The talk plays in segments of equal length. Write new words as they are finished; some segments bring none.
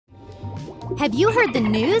Have you heard the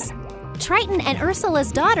news? Triton and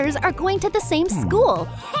Ursula's daughters are going to the same school.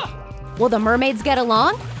 Will the mermaids get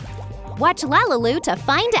along? Watch LaLiLu to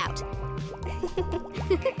find out.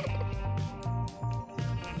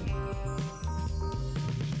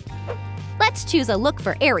 Let's choose a look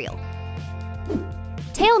for Ariel.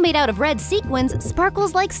 Tail made out of red sequins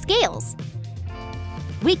sparkles like scales.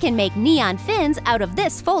 We can make neon fins out of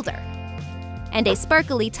this folder. And a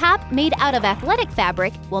sparkly top made out of athletic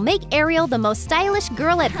fabric will make Ariel the most stylish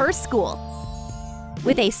girl at her school.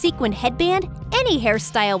 With a sequined headband, any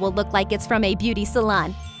hairstyle will look like it's from a beauty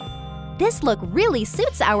salon. This look really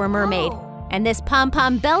suits our mermaid, and this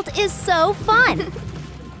pom-pom belt is so fun!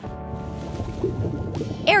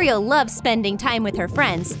 Ariel loves spending time with her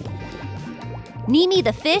friends. Mimi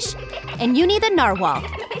the fish and Uni the narwhal.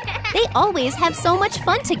 They always have so much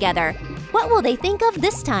fun together. What will they think of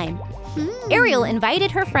this time? Ariel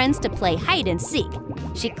invited her friends to play hide and seek.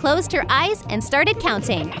 She closed her eyes and started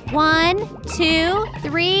counting. 1, 2,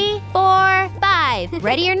 3, 4, 5.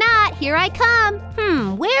 Ready or not, here I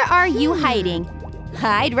come. Where are you hiding?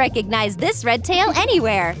 I'd recognize this red tail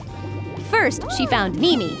anywhere. First, she found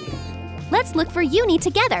Mimi. Let's look for Uni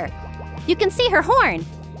together. You can see her horn.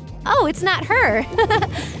 Oh, it's not her.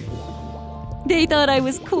 They thought I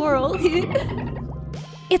was coral.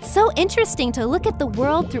 It's so interesting to look at the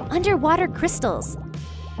world through underwater crystals.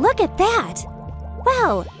 Look at that!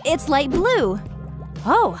 Wow, it's light blue.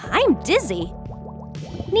 Oh, I'm dizzy.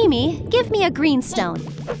 Mimi, give me a green stone.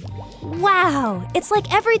 Wow, it's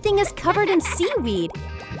like everything is covered in seaweed.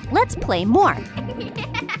 Let's play more.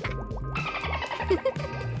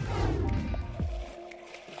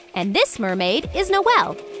 And this mermaid is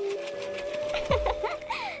Noelle,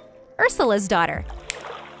 Ursula's daughter.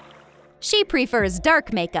 She prefers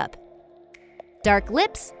dark makeup. Dark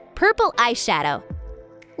lips, purple eyeshadow.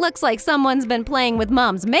 Looks like someone's been playing with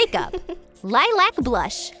Mom's makeup. Lilac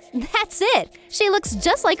blush. That's it. She looks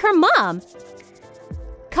just like her mom.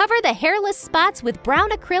 Cover the hairless spots with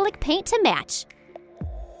brown acrylic paint to match.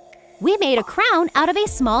 We made a crown out of a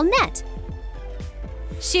small net.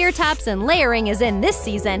 Sheer tops and layering is in this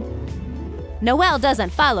season. Noelle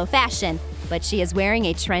doesn't follow fashion, but she is wearing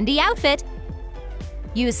a trendy outfit.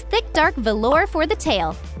 Use thick dark velour for the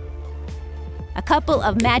tail. A couple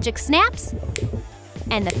of magic snaps,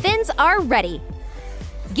 and the fins are ready.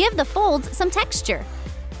 Give the folds some texture.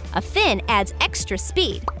 A fin adds extra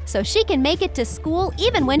speed, so she can make it to school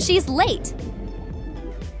even when she's late.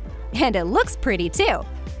 And it looks pretty too.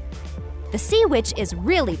 The Sea Witch is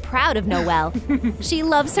really proud of Noelle. She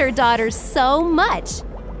loves her daughters so much.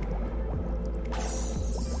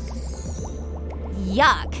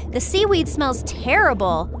 Yuck, the seaweed smells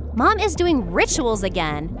terrible. Mom is doing rituals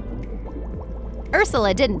again.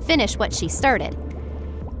 Ursula didn't finish what she started.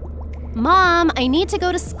 Mom, I need to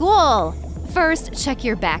go to school. First, check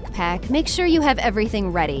your backpack. Make sure you have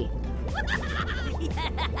everything ready.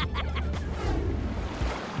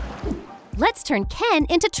 Let's turn Ken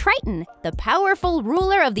into Triton, the powerful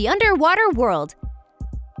ruler of the underwater world.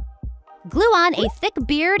 Glue on a thick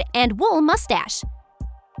beard and wool mustache.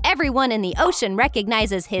 Everyone in the ocean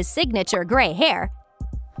recognizes his signature gray hair.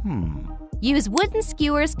 Use wooden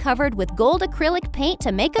skewers covered with gold acrylic paint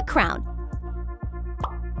to make a crown.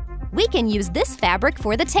 We can use this fabric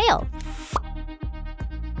for the tail.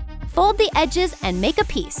 Fold the edges and make a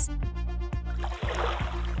piece.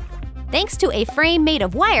 Thanks to a frame made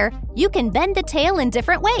of wire, you can bend the tail in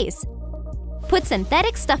different ways. Put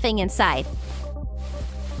synthetic stuffing inside.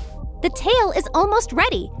 The tail is almost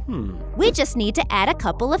ready. We just need to add a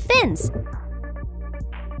couple of fins.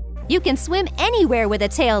 You can swim anywhere with a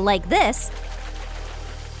tail like this.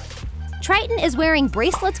 Triton is wearing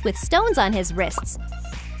bracelets with stones on his wrists.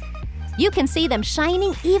 You can see them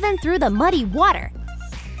shining even through the muddy water.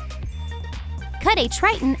 Cut a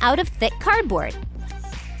Triton out of thick cardboard.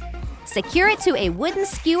 Secure it to a wooden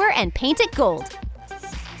skewer and paint it gold.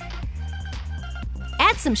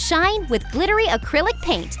 Add some shine with glittery acrylic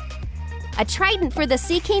paint. A trident for the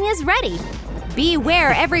Sea King is ready.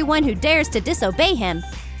 Beware everyone who dares to disobey him.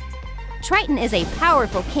 Triton is a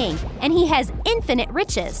powerful king, and he has infinite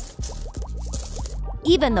riches.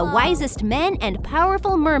 Even the wisest men and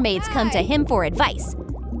powerful mermaids come to him for advice.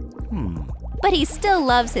 But he still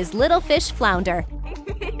loves his little fish Flounder.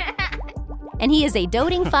 And he is a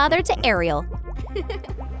doting father to Ariel.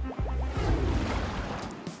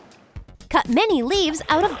 Cut many leaves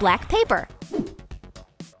out of black paper.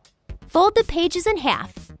 Fold the pages in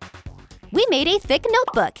half. We made a thick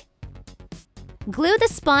notebook. Glue the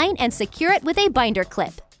spine and secure it with a binder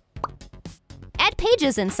clip. Add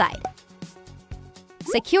pages inside.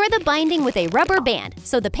 Secure the binding with a rubber band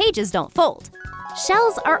so the pages don't fold.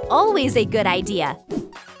 Shells are always a good idea.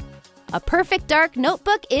 A perfect dark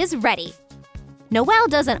notebook is ready. Noelle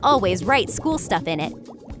doesn't always write school stuff in it,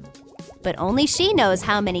 but only she knows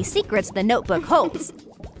how many secrets the notebook holds.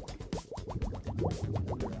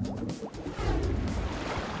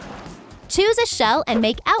 Choose a shell and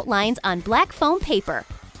make outlines on black foam paper.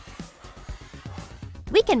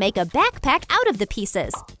 We can make a backpack out of the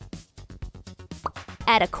pieces.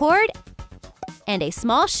 Add a cord and a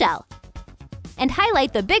small shell, and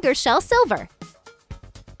highlight the bigger shell silver.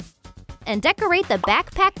 And decorate the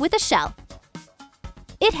backpack with a shell.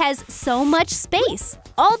 It has so much space.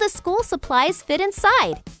 All the school supplies fit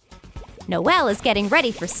inside. Noelle is getting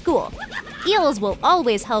ready for school. Eels will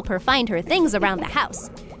always help her find her things around the house.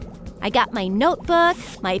 I got my notebook,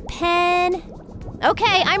 my pen.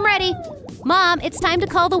 Okay, I'm ready. Mom, it's time to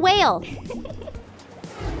call the whale.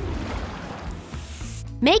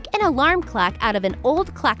 Make an alarm clock out of an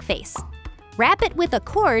old clock face. Wrap it with a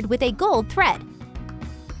cord with a gold thread.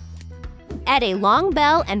 Add a long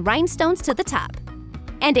bell and rhinestones to the top.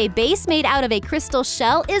 And a base made out of a crystal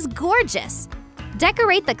shell is gorgeous.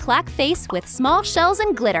 Decorate the clock face with small shells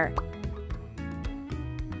and glitter.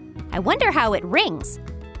 I wonder how it rings.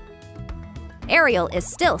 Ariel is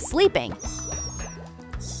still sleeping.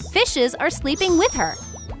 Fishes are sleeping with her.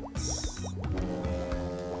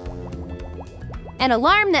 An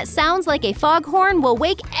alarm that sounds like a foghorn will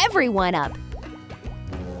wake everyone up.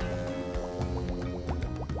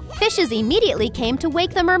 Fishes immediately came to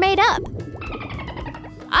wake the mermaid up.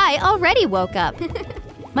 I already woke up.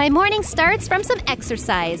 My morning starts from some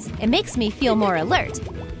exercise. It makes me feel more alert.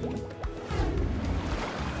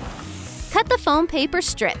 Cut the foam paper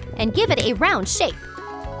strip and give it a round shape.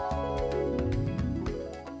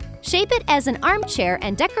 Shape it as an armchair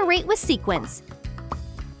and decorate with sequins.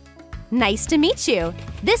 Nice to meet you.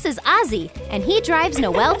 This is Ozzy, and he drives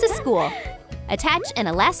Noelle to school. Attach an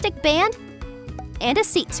elastic band and a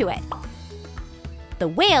seat to it. The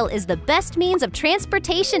whale is the best means of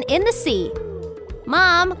transportation in the sea.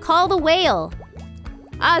 Mom, call the whale.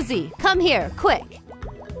 Ozzy, come here, quick.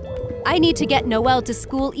 I need to get Noelle to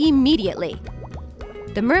school immediately.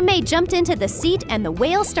 The mermaid jumped into the seat and the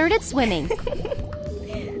whale started swimming.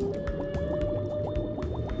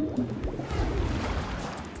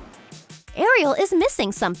 Ariel is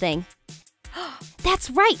missing something. That's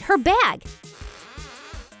right, her bag.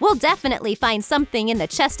 We'll definitely find something in the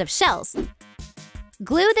chest of shells.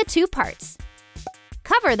 Glue the two parts.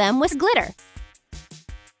 Cover them with glitter.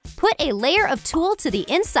 Put a layer of tulle to the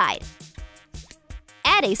inside.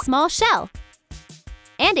 Add a small shell.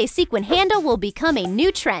 And a sequin handle will become a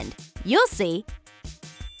new trend. You'll see.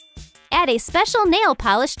 Add a special nail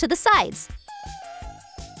polish to the sides.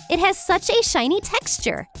 It has such a shiny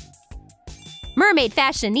texture. Mermaid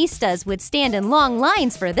fashionistas would stand in long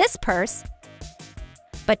lines for this purse.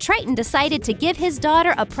 But Triton decided to give his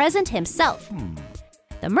daughter a present himself.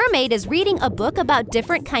 The mermaid is reading a book about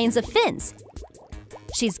different kinds of fins.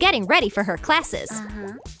 She's getting ready for her classes.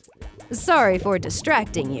 Sorry for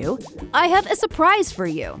distracting you. I have a surprise for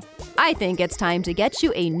you. I think it's time to get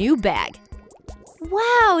you a new bag.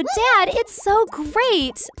 Wow, Dad, it's so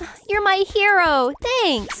great. You're my hero.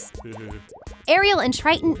 Thanks. Ariel and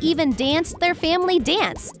Triton even danced their family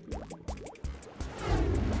dance.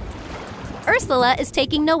 Ursula is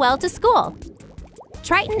taking Noelle to school.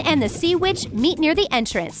 Triton and the Sea Witch meet near the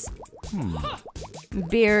entrance.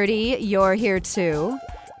 Beardy, you're here too?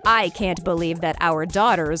 I can't believe that our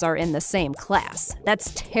daughters are in the same class.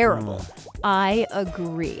 That's terrible. I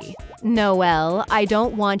agree. Noelle, I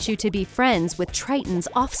don't want you to be friends with Triton's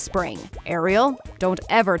offspring. Ariel, don't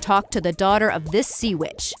ever talk to the daughter of this Sea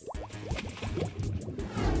Witch.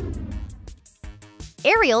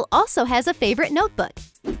 Ariel also has a favorite notebook.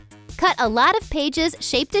 Cut a lot of pages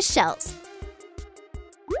shaped as shells.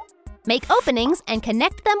 Make openings and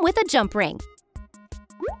connect them with a jump ring.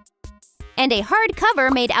 And a hard cover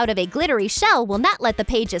made out of a glittery shell will not let the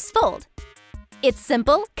pages fold. It's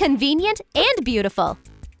simple, convenient, and beautiful.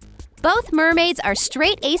 Both mermaids are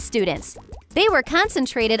straight A students. They were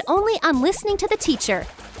concentrated only on listening to the teacher,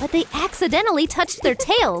 but they accidentally touched their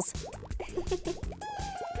tails.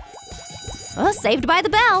 Oh, saved by the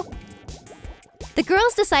bell. The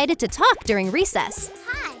girls decided to talk during recess.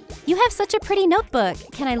 Hi. You have such a pretty notebook.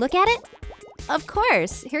 Can I look at it? Of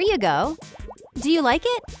course. Here you go. Do you like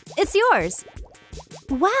it? It's yours.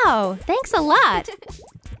 Wow, thanks a lot.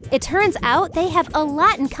 It turns out they have a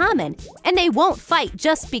lot in common, and they won't fight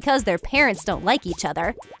just because their parents don't like each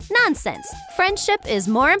other. Nonsense. Friendship is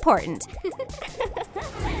more important.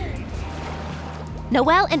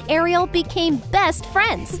 Noelle and Ariel became best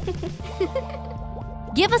friends.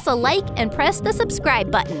 Give us a like and press the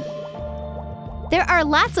subscribe button. There are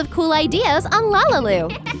lots of cool ideas on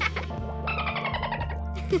LaLiLu.